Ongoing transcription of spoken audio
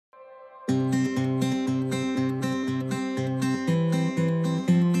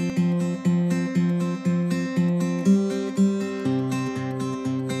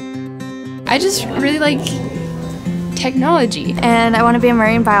I just really like technology. And I want to be a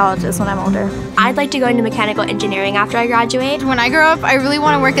marine biologist when I'm older. I'd like to go into mechanical engineering after I graduate. When I grow up, I really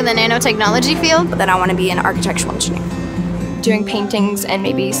want to work in the nanotechnology field. But then I want to be an architectural engineer. Doing paintings and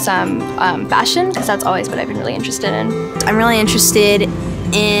maybe some fashion, because that's always what I've been really interested in. I'm really interested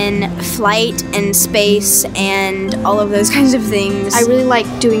in flight and space and all of those kinds of things. I really like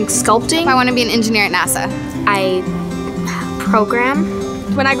doing sculpting. I want to be an engineer at NASA. I program.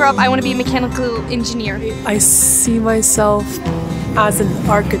 When I grow up, I want to be a mechanical engineer. I see myself as an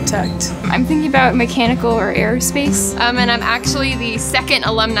architect. I'm thinking about mechanical or aerospace. And I'm actually the second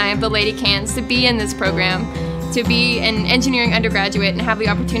alumni of the Lady Cans to be in this program, to be an engineering undergraduate and have the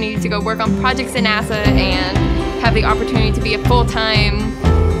opportunity to go work on projects at NASA and have the opportunity to be a full-time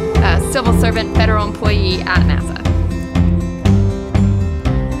civil servant federal employee at NASA.